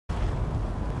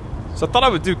So I thought I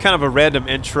would do kind of a random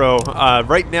intro.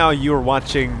 Right now you are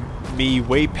watching me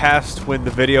way past when the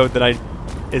video that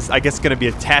is I guess going to be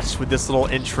attached with this little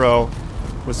intro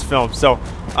was filmed. So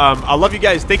I love you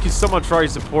guys. Thank you so much for all your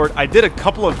support. I did a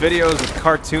couple of videos with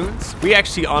CaRtOoNz. We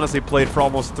actually honestly played for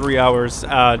almost 3 hours.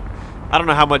 I don't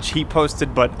know how much he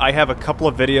posted, but I have a couple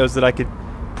of videos that I could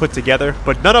put together,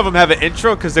 but none of them have an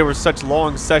intro because they were such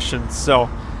long sessions. So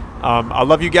I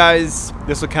love you guys.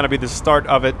 This will kind of be the start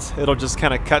of it. It'll just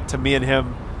kind of cut to me and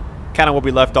him, kind of where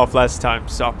we left off last time.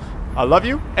 So I love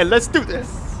you, and let's do this.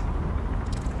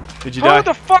 Did you die? Who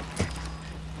the fuck?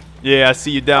 Yeah, I see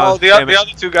you down. Oh, the other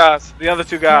two guys. The other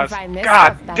two guys.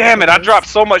 God damn it! I dropped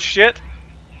so much shit.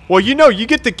 Well, you know, you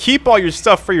get to keep all your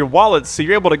stuff for your wallet, so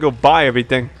you're able to go buy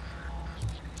everything.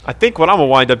 I think what I'm gonna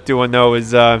wind up doing though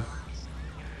is if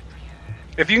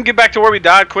you can get back to where we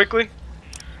died quickly.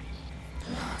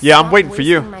 Yeah, I'm waiting for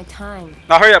you.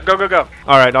 Now hurry up, go, go, go.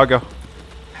 All right, I'll go.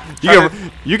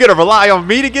 You gonna rely on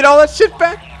me to get all that shit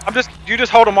back? You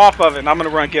just hold them off of it, and I'm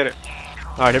gonna run get it.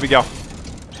 All right, here we go.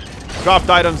 Dropped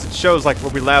items. It shows like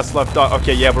where we last left off.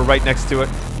 Okay, yeah, we're right next to it.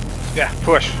 Yeah,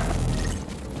 push.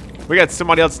 We got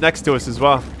somebody else next to us as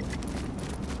well.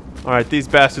 All right, these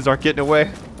bastards aren't getting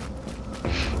away.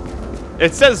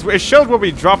 It showed where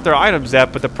we dropped our items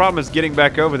at, but the problem is getting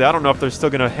back over there. I don't know if they're still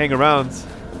gonna hang around.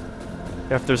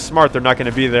 If they're smart, they're not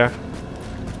gonna be there.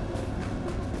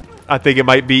 I think it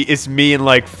might be. It's me and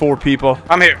like 4 people.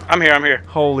 I'm here. I'm here. I'm here.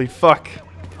 Holy fuck.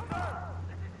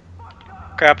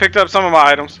 Okay, I picked up some of my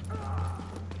items.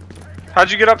 How'd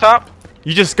you get up top?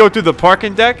 You just go through the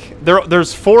parking deck.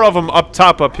 There's 4 of them up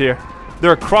top up here.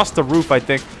 They're across the roof, I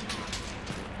think.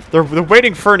 They're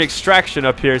waiting for an extraction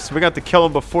up here, so we got to kill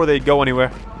them before they go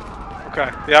anywhere. Okay.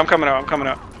 Yeah, I'm coming up. I'm coming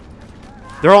up.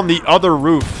 They're on the other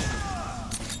roof.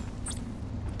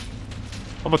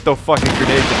 I'm gonna throw fucking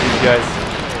grenades at these guys.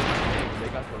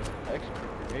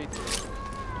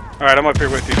 Alright, I'm up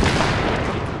here with you.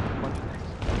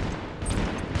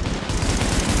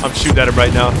 I'm shooting at him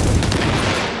right now.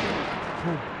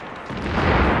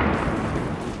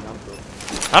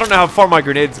 I don't know how far my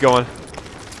grenade's going.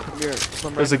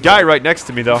 There's a guy right next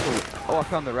to me though. Oh, I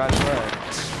found the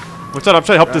theRadBrad. What's up? I'm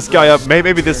trying to help this guy up.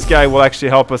 Maybe this guy will actually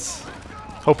help us.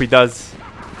 Hope he does.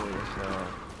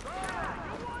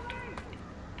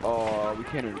 Oh, we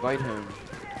can't invite him.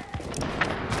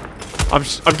 I'm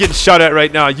getting shot at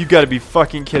right now. You gotta be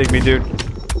fucking kidding me, dude.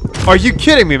 Are you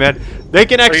kidding me, man? They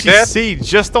can actually see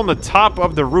just on the top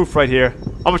of the roof right here.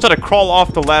 I'm gonna try to crawl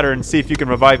off the ladder and see if you can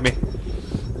revive me.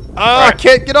 Oh, I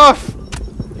can't get off.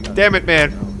 Damn it,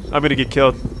 man. I'm gonna get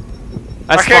killed.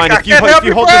 That's fine. I can't help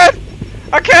you, Brad.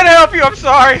 I can't help you. I'm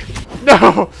sorry.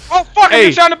 No. Oh fuck! I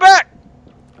get shot in the back.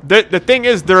 The thing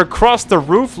is, they're across the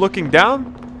roof looking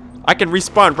down. I can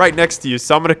respawn right next to you,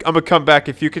 so I'm gonna come back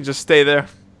if you can just stay there.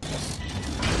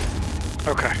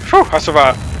 Okay. Whew, I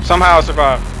survived. Somehow I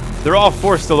survived. They're all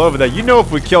 4 still over there. You know,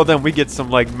 if we kill them, we get some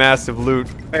like massive loot.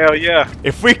 Hell yeah.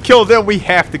 If we kill them, we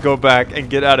have to go back and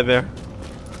get out of there.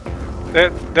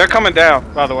 They're coming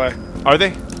down, by the way. Are they?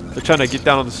 They're trying to get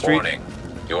down on the street. Warning.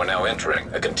 You are now entering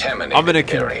a contaminated I'm in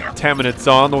a area. contaminant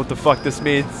zone. I don't know what the fuck this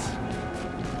means.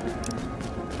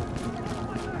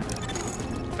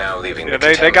 Now leaving Yeah,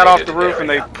 the they got off the roof area. and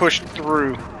they pushed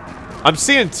through. I'm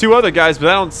seeing 2 other guys, but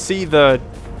I don't see the...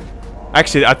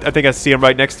 Actually, I think I see them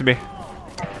right next to me.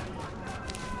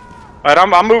 Alright,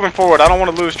 I'm moving forward. I don't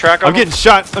want to lose track of I'm getting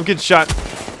shot. I'm getting shot.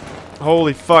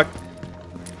 Holy fuck.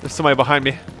 There's somebody behind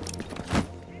me.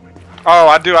 Oh,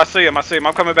 I do. I see him. I see him.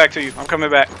 I'm coming back to you. I'm coming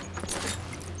back.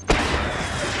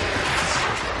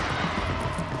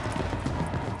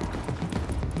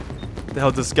 The hell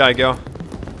did this guy go?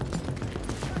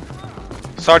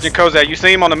 Sergeant Kozak, you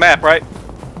see him on the map, right?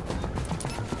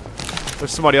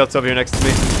 There's somebody else over here next to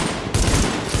me.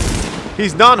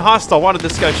 He's non-hostile. Why did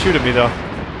this guy shoot at me, though?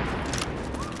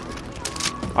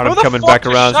 Alright, I'm coming back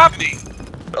around. Shot me?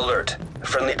 Alert.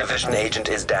 Friendly division agent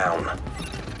is down.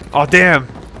 Oh, damn.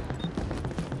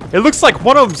 It looks like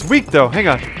one of them's weak, though. Hang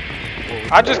on.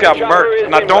 I just got murked,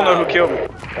 and I don't know who killed me.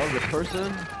 Oh, the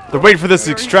person? They're waiting for this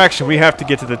extraction. We have to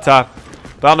get to the top.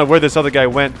 But I don't know where this other guy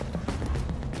went.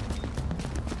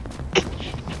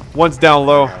 One's down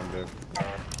low.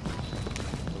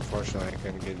 Unfortunately, I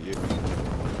couldn't get you.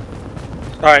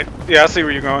 Alright, yeah, I see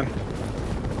where you're going.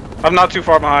 I'm not too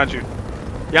far behind you.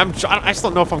 Yeah, I just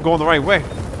don't know if I'm going the right way.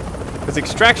 There's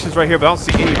extractions right here, but I don't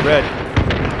see any red.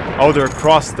 Oh, they're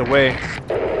across the way.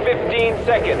 15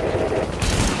 seconds.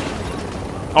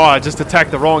 Oh, I just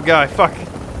attacked the wrong guy. Fuck.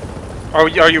 Are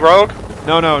you rogue?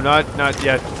 No, not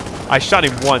yet. I shot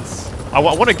him once. I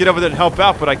want to get over there and help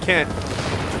out, but I can't.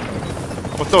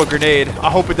 I'm gonna throw a grenade. I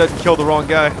hope it doesn't kill the wrong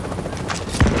guy.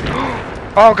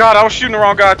 Oh god, I was shooting the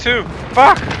wrong guy too.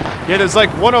 Fuck! Yeah, there's like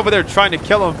one over there trying to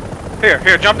kill him.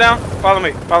 Here, jump down. Follow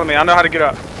me. I know how to get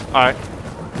up. Alright.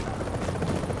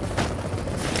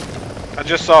 I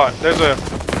just saw it.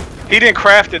 He didn't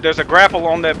craft it. There's a grapple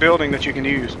on that building that you can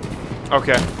use.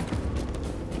 Okay.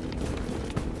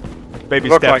 Baby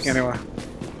Look steps. like anyway.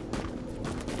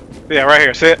 Yeah, right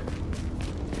here. Sit.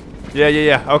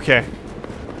 Yeah. Okay.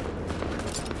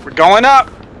 We're going up.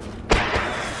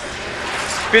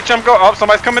 Bitch, I'm going. Oh,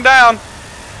 somebody's coming down.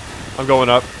 I'm going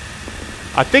up.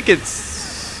 I think it's...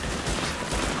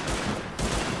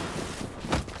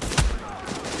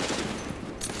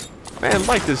 Man,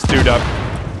 light this dude up.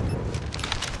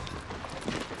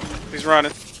 He's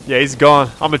running. Yeah, he's gone.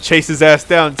 I'm gonna chase his ass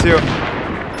down too.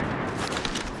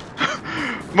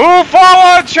 Move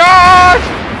forward, charge!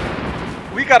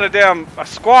 We got a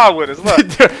squad with us.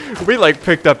 Look. We like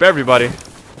picked up everybody.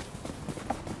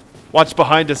 Watch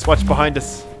behind us. Watch behind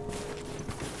us.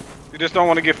 You just don't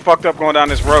want to get fucked up going down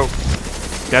this rope.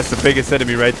 That's the biggest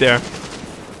enemy right there.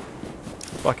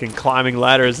 Fucking climbing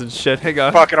ladders and shit. Hey,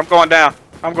 guys. Fuck it, I'm going down.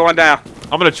 I'm going down.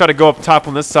 I'm gonna try to go up top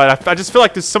on this side. I just feel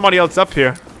like there's somebody else up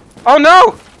here. Oh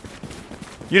no!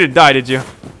 You didn't die, did you?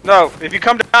 No, if you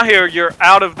come down here, you're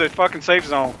out of the fucking safe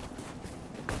zone.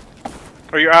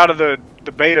 Or you're out of the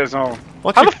beta zone.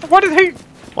 What did he?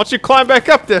 Why don't you climb back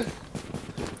up then?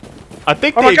 I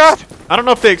think Oh my god! I don't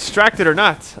know if they extracted or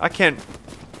not. I can't.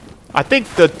 I think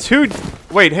the two.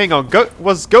 Wait, hang on.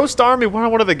 Was Ghost Army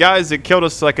one of the guys that killed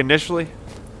us like initially?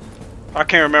 I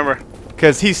can't remember.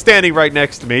 Because he's standing right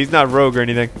next to me. He's not rogue or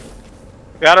anything.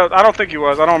 Yeah, I don't think he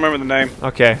was. I don't remember the name.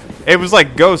 Okay. It was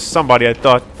like Ghost somebody, I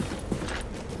thought.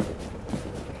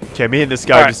 Okay, me and this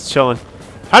guy just chilling.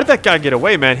 How did that guy get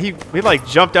away, man? He like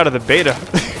jumped out of the beta.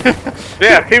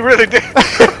 Yeah, he really did.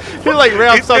 He like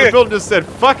ran outside the building and just said,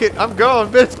 "Fuck it, I'm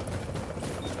going, bitch."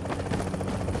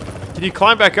 Can you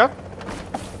climb back up?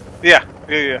 Yeah.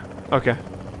 Okay.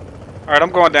 Alright, I'm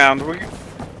going down.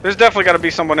 There's definitely got to be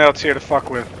someone else here to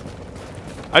fuck with.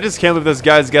 I just can't believe this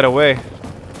guy's got away.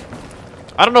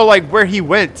 I don't know like where he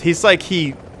went. He's like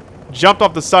he jumped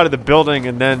off the side of the building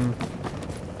and then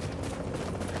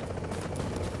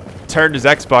turned his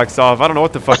Xbox off. I don't know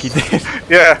what the fuck he did.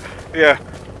 Yeah.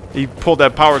 He pulled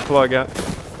that power plug out.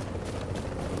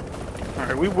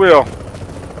 Alright, we will.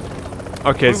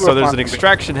 Okay, so there's an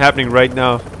extraction happening right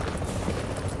now.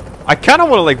 I kind of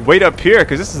want to like wait up here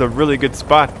because this is a really good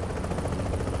spot.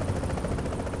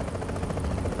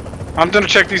 I'm gonna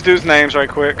check these dudes' names right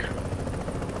quick.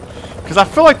 Because I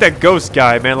feel like that ghost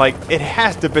guy, man, like it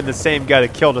has to have been the same guy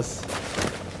that killed us.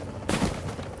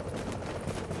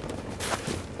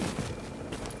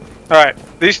 Alright,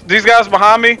 these guys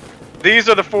behind me, these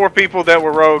are the 4 people that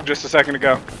were rogue just a second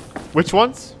ago. Which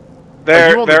ones? They're,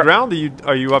 are you on the ground or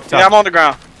are you up top? Yeah, I'm on the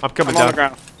ground. I'm coming on down. the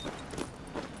ground.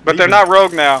 But they're not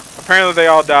rogue now. Apparently they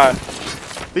all died.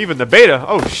 Leaving the beta?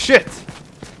 Oh shit.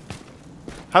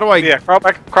 How do I... Yeah, crawl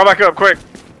back up quick.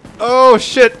 Oh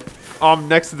shit. Oh, I'm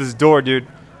next to this door, dude.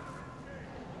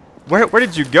 Where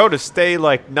did you go to stay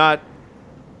like not...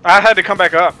 I had to come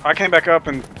back up. I came back up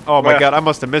and... Oh my god, I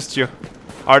must have missed you.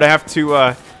 Alright, I have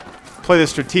to play this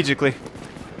strategically.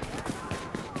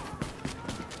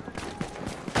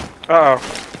 Uh-oh.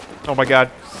 Oh my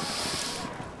god.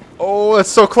 Oh, that's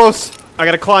so close. I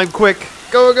gotta climb quick.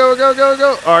 Go.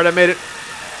 Alright, I made it.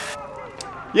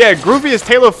 Yeah, Grooviest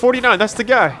Halo 49. That's the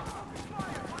guy.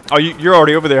 Oh, you're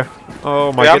already over there.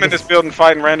 Oh my god. Yeah, I'm in this building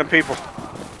fighting random people.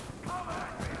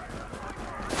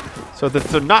 So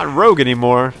they're not rogue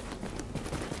anymore.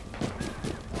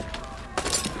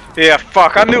 Yeah,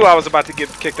 fuck. I knew I was about to get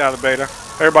kicked out of the beta.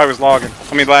 Everybody was lagging.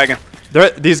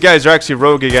 These guys are actually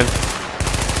rogue again.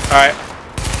 Alright.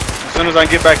 As soon as I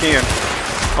can get back in.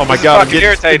 Oh my god, I'm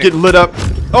getting lit up.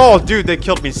 Oh, dude, they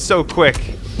killed me so quick.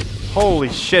 Holy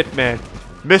shit, man.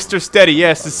 Mr. Steady,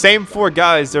 yes, the same 4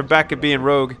 guys. They're back at being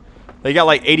rogue. They got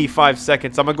like 85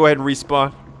 seconds. I'm gonna go ahead and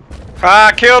respawn.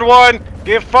 Ah, killed one.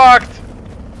 Get fucked.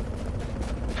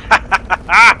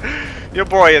 Your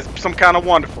boy is some kind of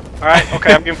wonderful. Alright,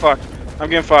 okay, I'm getting fucked.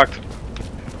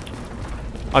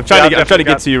 I'm trying to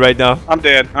get to you right now. I'm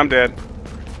dead.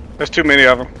 There's too many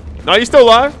of them. No, you still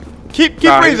alive? Keep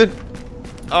breathing.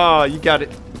 Oh, you got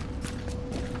it.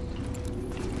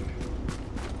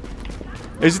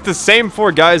 Is it the same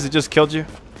 4 guys that just killed you?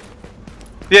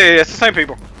 Yeah, it's the same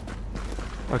people.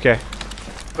 Okay.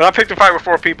 But I picked a fight with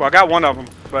 4 people. I got one of them,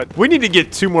 but... We need to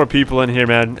get 2 more people in here,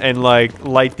 man, and like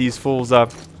light these fools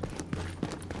up.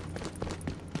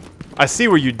 I see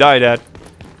where you died at.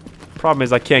 Problem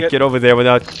is I can't get over there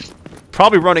without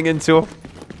probably running into him.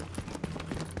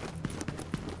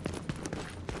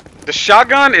 The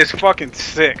shotgun is fucking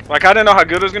sick. Like, I didn't know how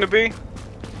good it was gonna be.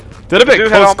 Did a bit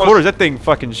dude had close almost- quarters. That thing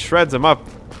fucking shreds him up.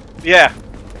 Yeah.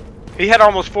 He had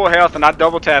almost full health, and I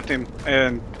double tapped him,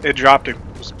 and it dropped him.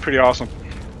 It was pretty awesome.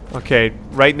 Okay,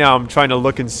 right now I'm trying to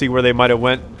look and see where they might have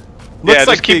went. Looks Yeah,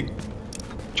 like just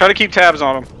try to keep tabs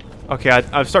on him. Okay,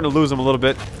 I'm starting to lose them a little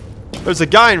bit. There's a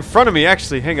guy in front of me,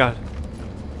 actually. Hang on.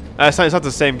 It's not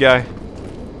the same guy.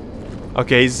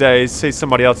 Okay, he's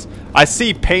somebody else. I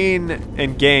see Pain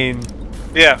and Gain.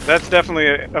 Yeah, that's definitely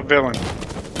a villain.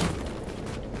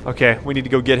 Okay, we need to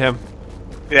go get him.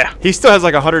 Yeah. He still has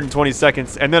like 120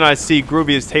 seconds, and then I see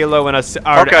Groovy's Halo, and I see him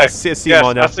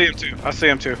on now. I see him too. I see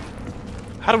him too.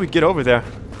 How do we get over there?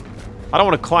 I don't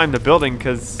want to climb the building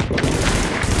because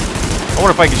I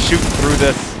wonder if I can shoot through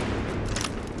this.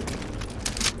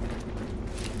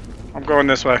 I'm going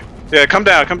this way. Yeah, come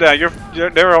down, come down.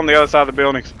 They're on the other side of the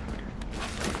buildings.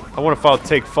 I wonder if I'll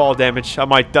take fall damage. I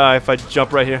might die if I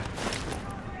jump right here.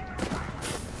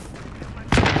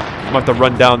 I'm gonna have to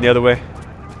run down the other way.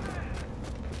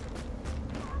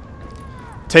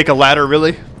 Take a ladder,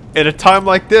 really? At a time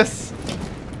like this?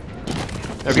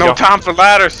 There's no time for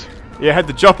ladders. Yeah, I had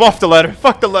to jump off the ladder.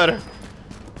 Fuck the ladder.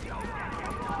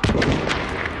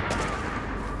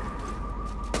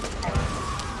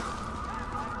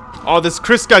 Oh, this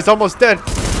Chris guy's almost dead.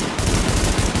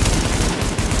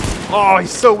 Oh,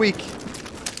 he's so weak.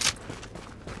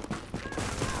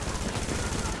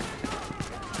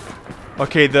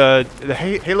 Okay, the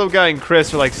Halo guy and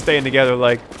Chris are like staying together,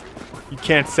 like you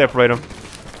can't separate them.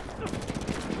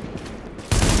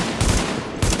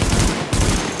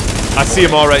 I see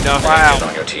them all right now. Wow.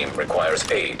 On your team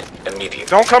requires aid immediately.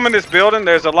 Don't come in this building.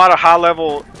 There's a lot of high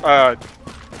level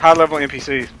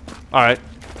NPCs. All right.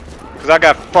 Cause I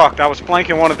got fucked. I was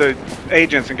flanking one of the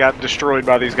agents and got destroyed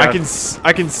by these guys.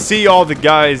 I can see all the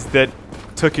guys that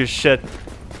took your shit,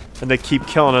 and they keep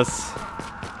killing us.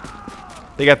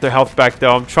 They got their health back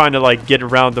though. I'm trying to like get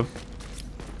around them.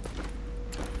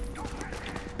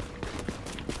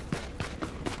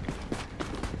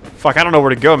 Fuck, I don't know where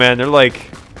to go, man. They're like...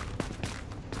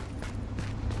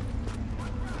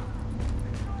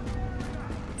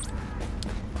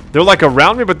 They're like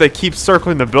around me, but they keep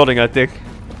circling the building, I think.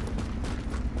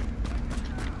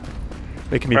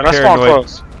 Making me paranoid.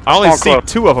 I only see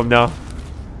two of them now.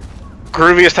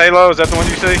 Grooviest Halo, is that the one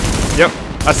you see? Yep.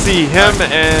 I see him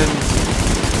and...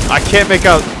 I can't make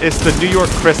out... It's the New York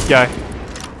Chris guy.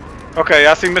 Okay,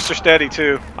 I see Mr. Steady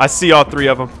too. I see all three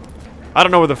of them. I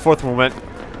don't know where the fourth one went.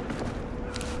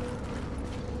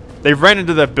 They ran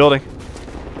into that building.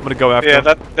 I'm gonna go after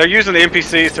them. They're using the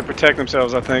NPCs to protect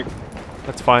themselves, I think.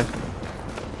 That's fine.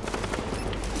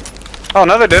 Oh,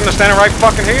 no, they didn't. They're standing right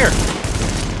fucking here.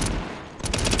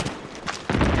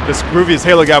 This Groovy's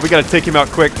Halo guy, we gotta take him out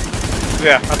quick.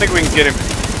 Yeah, I think we can get him.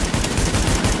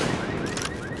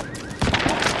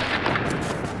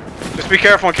 Just be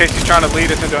careful in case he's trying to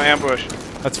lead us into an ambush.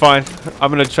 That's fine.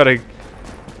 I'm gonna try to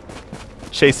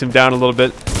chase him down a little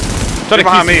bit. Try to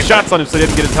keep some shots on him so he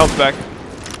doesn't get his health back.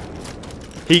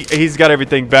 He's got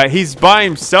everything back. He's by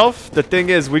himself. The thing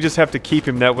is, we just have to keep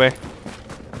him that way.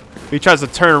 If he tries to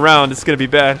turn around, it's gonna be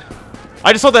bad.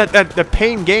 I just saw that the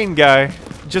Pain Gain guy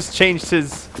just changed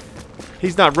his...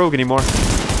 He's not rogue anymore.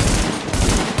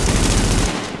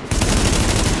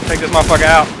 Take this motherfucker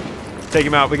out. Take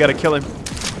him out. We gotta kill him.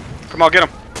 Come on, get him.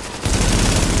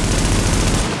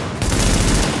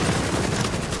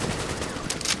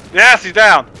 Yes, he's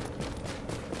down.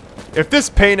 If this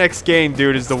Pain X Gain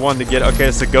dude is the one to get... Okay,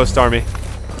 it's a Ghost Army.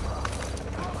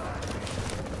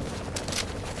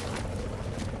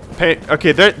 Pain...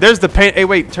 Okay, there's the Pain... Hey,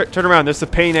 wait. Turn around. There's the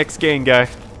Pain X Gain guy.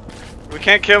 We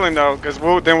can't kill him, though, because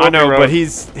we'll I know, but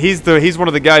he's one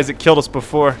of the guys that killed us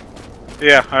before.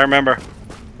 Yeah, I remember.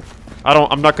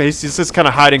 I'm not gonna... He's just kind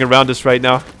of hiding around us right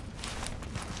now.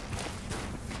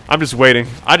 I'm just waiting.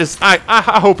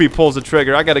 I hope he pulls the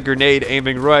trigger. I got a grenade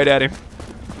aiming right at him.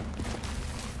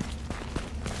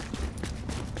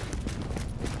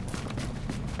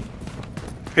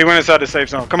 He went inside the safe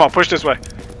zone. Come on, push this way.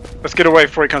 Let's get away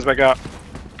before he comes back out.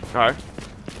 Alright.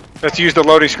 Let's use the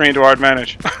loading screen to our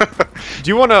advantage. Do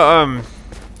you want to,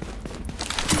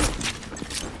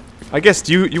 I guess,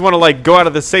 do you want to, like, go out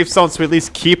of the safe zone so we at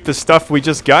least keep the stuff we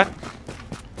just got?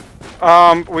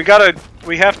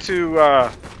 We have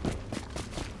to,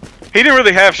 he didn't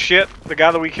really have shit, the guy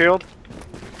that we killed.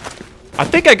 I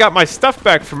think I got my stuff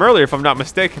back from earlier, if I'm not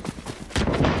mistaken.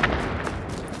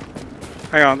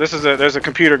 Hang on, there's a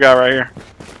computer guy right here.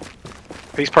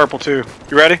 He's purple too.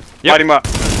 You ready? Yep. Light him up.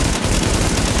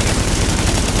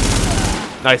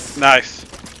 Nice. Nice.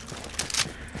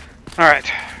 Alright.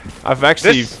 I've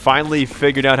actually finally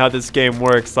figured out how this game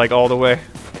works, like, all the way.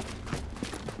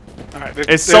 Alright,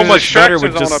 It's so much better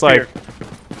with distractions just on up like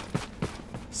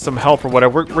some help or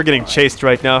whatever. We're getting chased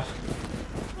right now. here.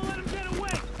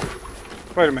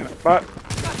 Wait a minute. What?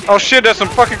 Oh shit, there's some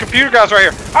fucking computer guys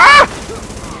right here. Ah!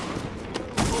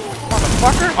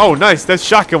 Motherfucker! Oh, nice. That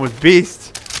shotgun was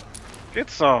beast. Get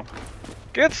some.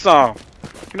 Get some.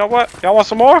 You know what? Y'all want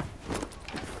some more?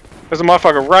 There's a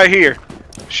motherfucker right here.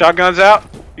 Shotgun's out.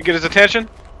 You get his attention.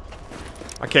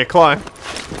 I can't climb.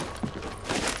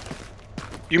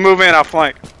 You move in, I'll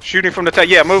flank. Shooting from the top.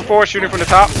 Yeah, move forward, shooting from the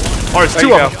top. Oh, there's There two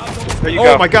you of go. them. There you Oh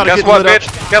go. my God, I'm Guess getting what, lit up.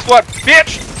 bitch? Guess what,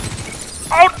 bitch?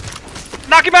 Oh!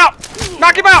 Knock him out!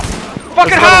 Knock him out!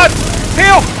 Fucking another hide!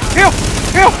 Heal! Heal!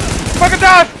 Heal! Fucking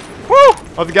dive! Woo!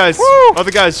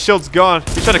 Other guy's shield's gone.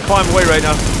 He's trying to climb away right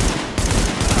now.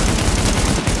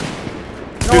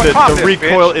 Dude, the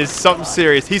recoil is something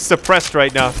serious. He's suppressed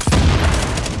right now.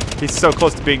 He's so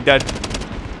close to being dead.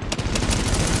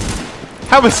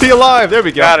 How is he alive? There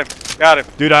we go. Got him. Got him.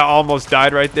 Dude, I almost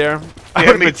died right there. I Yeah,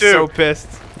 would have me been too. so pissed.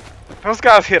 Those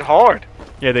guys hit hard.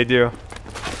 Yeah, they do.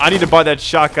 I need to buy that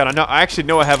shotgun. I actually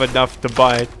know I have enough to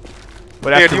buy it.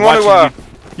 But Here, after do you want watching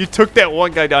to, you took that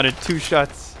one guy down in 2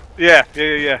 shots. Yeah.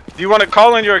 Do you want to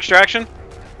call in your extraction?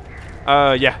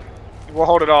 Yeah. We'll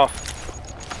hold it off.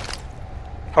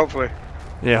 Hopefully.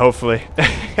 Yeah, hopefully.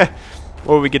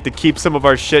 Or we get to keep some of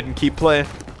our shit and keep playing.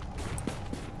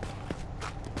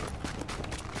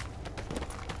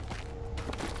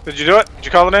 Did you do it? Did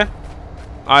you call it in?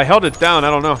 I held it down.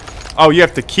 I don't know. Oh, you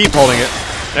have to keep holding it.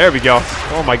 There we go.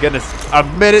 Oh my goodness.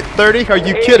 1:30? Are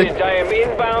you kidding? Agent, I am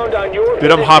inbound on your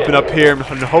Dude, I'm position. hopping up here.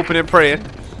 I'm hoping and praying.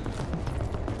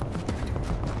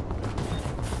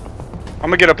 I'm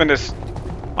gonna get up in this.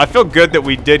 I feel good that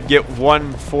we did get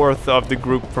 1/4 of the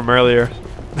group from earlier.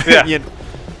 Yeah. You know,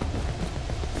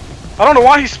 I don't know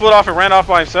why he split off and ran off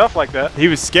by himself like that. he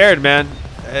was scared, man.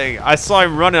 Hey, I saw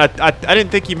him running. I didn't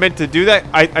think he meant to do that.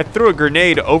 I threw a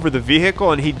grenade over the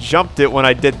vehicle and he jumped it when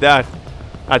I did that.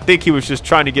 I think he was just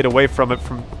trying to get away from it,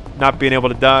 from not being able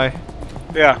to die.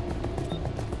 Yeah.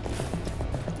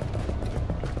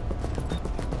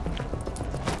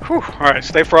 Whew. Alright,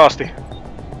 stay frosty.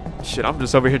 Shit, I'm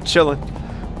just over here chilling.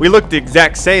 We looked the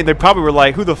exact same. They probably were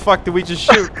like, who the fuck did we just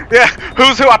shoot? Yeah,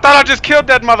 who's who? I thought I just killed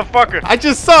that motherfucker. I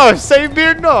just saw him. Same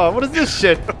beard? No. What is this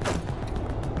shit?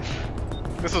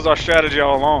 This was our strategy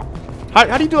all along.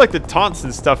 How do you do like the taunts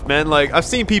and stuff, man? Like, I've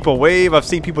seen people wave. I've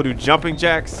seen people do jumping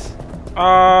jacks.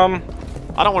 I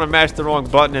don't want to mash the wrong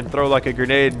button and throw like a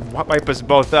grenade and wipe us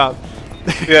both out.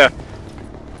 Yeah.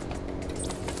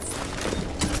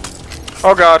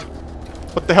 Oh god.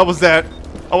 What the hell was that?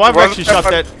 Oh, I've actually shot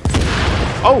that.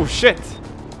 Oh, shit.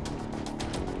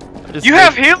 You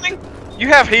have healing? You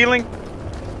have healing?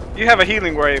 You have a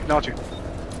healing wave, don't you?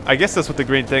 I guess that's what the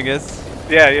green thing is.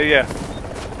 Yeah.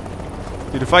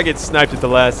 Dude, if I get sniped at the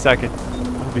last second,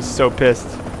 I'll be so pissed.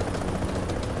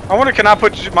 I wonder, can I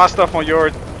put my stuff on your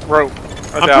rope?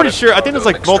 I'm pretty sure. I think there's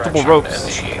like multiple ropes.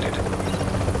 Initiated.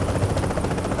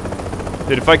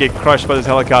 Dude, if I get crushed by this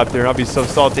helicopter, I'll be so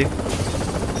salty.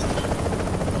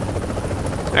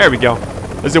 There we go.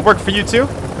 Does it work for you too?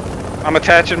 I'm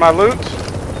attaching my loot.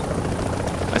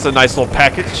 That's a nice little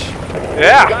package.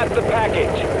 Yeah. Got the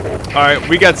package. Alright,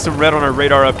 we got some red on our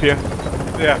radar up here.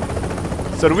 Yeah.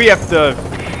 So do we have to...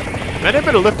 Man, they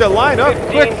better lift that line up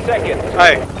 15 quick. seconds.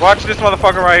 Hey, watch this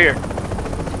motherfucker right here.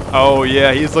 Oh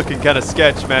yeah, he's looking kind of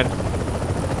sketch, man.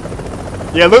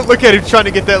 Yeah, look at him trying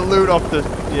to get that loot off the...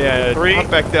 Yeah, 3. hop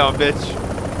back down, bitch.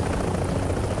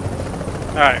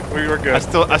 Alright, we were good. I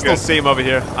still see him over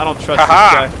here. I don't trust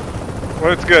Haha. this guy.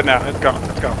 Well, it's good now. It's gone.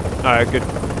 It's gone. Alright, good.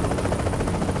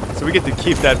 So we get to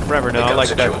keep that forever now. I like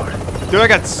that. Dude, I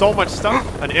got so much stuff.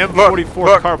 An M44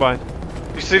 look. carbine.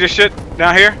 You see this shit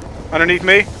down here? Underneath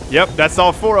me? Yep, that's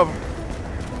all 4 of them.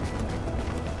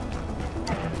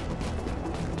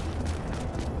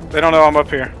 They don't know I'm up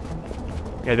here.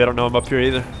 Yeah, they don't know I'm up here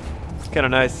either. It's kind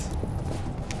of nice.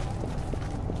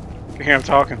 You can hear him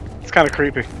talking. It's kind of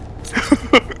creepy.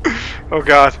 Oh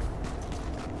god.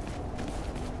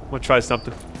 I'm gonna try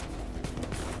something.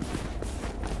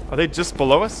 Are they just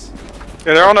below us?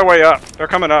 Yeah, they're on their way up. They're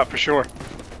coming up for sure.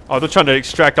 Oh, they're trying to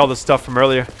extract all the stuff from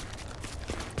earlier.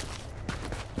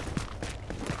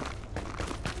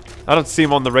 I don't see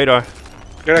them on the radar.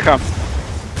 Here they come.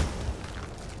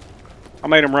 I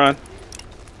made him run.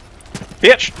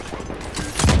 Bitch!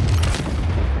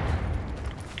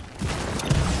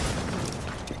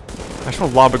 I just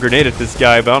want to lob a grenade at this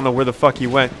guy, but I don't know where the fuck he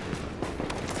went.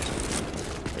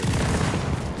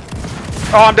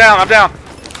 Oh, I'm down. I'm down.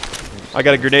 I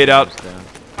got a grenade out.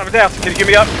 I'm down. Can you get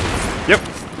me up? Yep.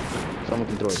 Someone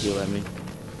can throw a heal at me.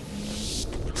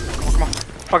 Come on.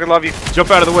 Fucking love you. Jump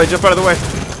out of the way. Jump out of the way.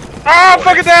 Ah, I'm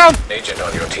fucking down! Agent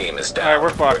on your team is down. Alright, we're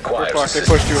fucked. We're Requires fucked. They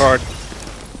pushed too hard.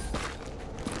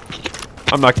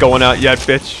 I'm not going out yet,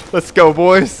 bitch. Let's go,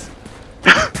 boys.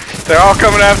 They're all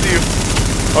coming after you.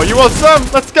 Oh, you want some?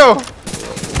 Let's go.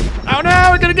 Oh no,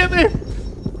 they're gonna get me.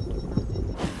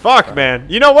 Fuck, man.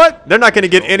 You know what? They're not gonna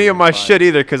get any of my shit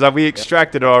either because we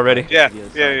extracted it already.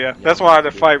 Yeah. That's why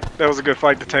the fight. That was a good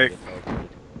fight to take.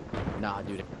 Nah,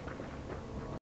 dude.